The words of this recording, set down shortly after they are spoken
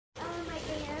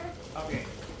Okay.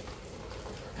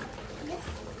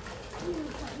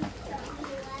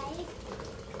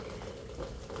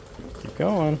 Keep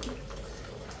going.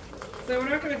 So we're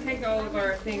not going to take all of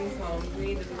our things home. We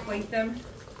need to deflate them.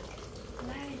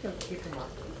 Don't kick them up.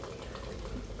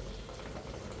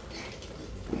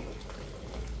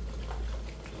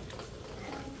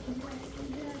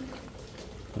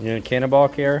 You need a cannonball,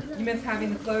 Kara? You miss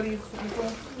having the floaties,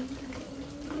 people?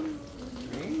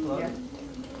 Yeah.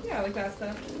 Yeah, like that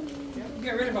stuff. Yeah. You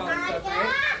get rid of all that stuff,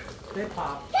 right? They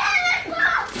pop.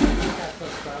 Got some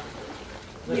stuff.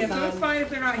 Yeah, so it's fine if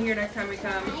they're not here next time we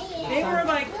come. They were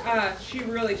like,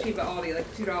 really cheap at Aldi,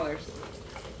 like $2.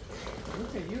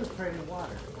 Look at you trading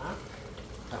water, huh?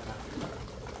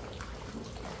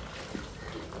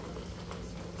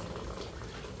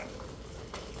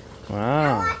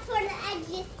 Wow. I watch for the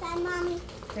edges, Mommy.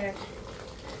 Okay.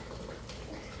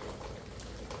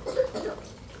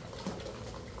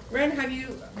 Ren, have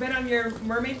you been on your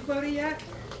mermaid floaty yet?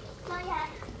 Not yet.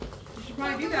 You should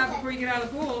probably do that before you get out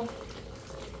of the pool.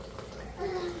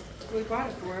 That's what we bought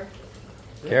it for.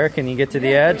 Kara, can you get to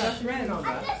the edge? That's Ren.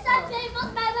 I just saw people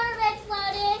my mermaid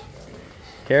floating.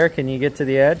 Kara, can you get to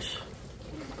the edge?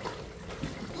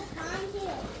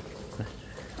 I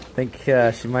think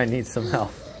she might need some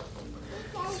help.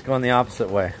 She's going the opposite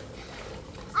way.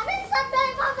 I just saw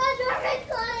people my mermaid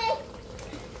floating.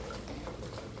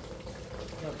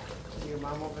 Look, your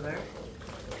mom over there?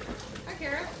 Hi,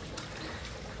 Kara.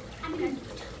 I'm good.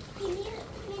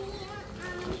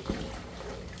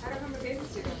 I don't have my bathing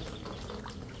suit on.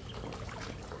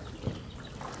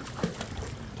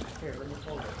 Here, let me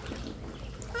hold it.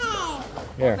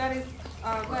 Here, That is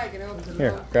leg and opens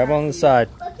here, grab on the side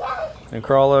and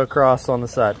crawl across on the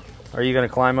side. Are you going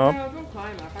to climb up? No, don't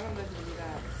climb up. I don't know if you can do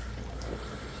that.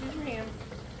 Use your hands.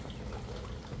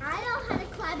 I know how to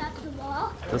climb up the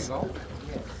wall.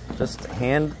 Just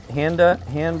hand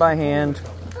by hand.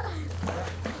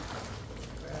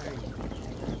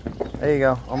 There you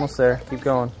go, almost there. Keep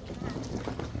going.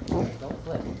 Don't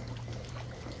flip.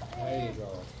 There you go.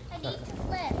 I need to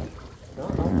flip.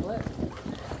 Don't flip.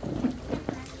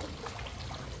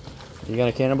 You got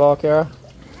a cannonball, Kara?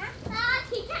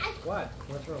 What?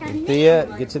 What's wrong?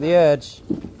 Get to the edge.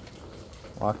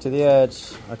 Walk to the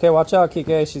edge. Okay, watch out,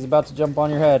 Kike. She's about to jump on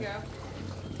your head.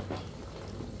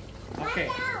 Okay.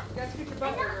 You got to scoot your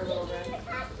butt over a little bit.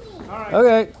 All right.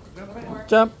 Okay, Jump in.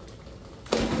 jump.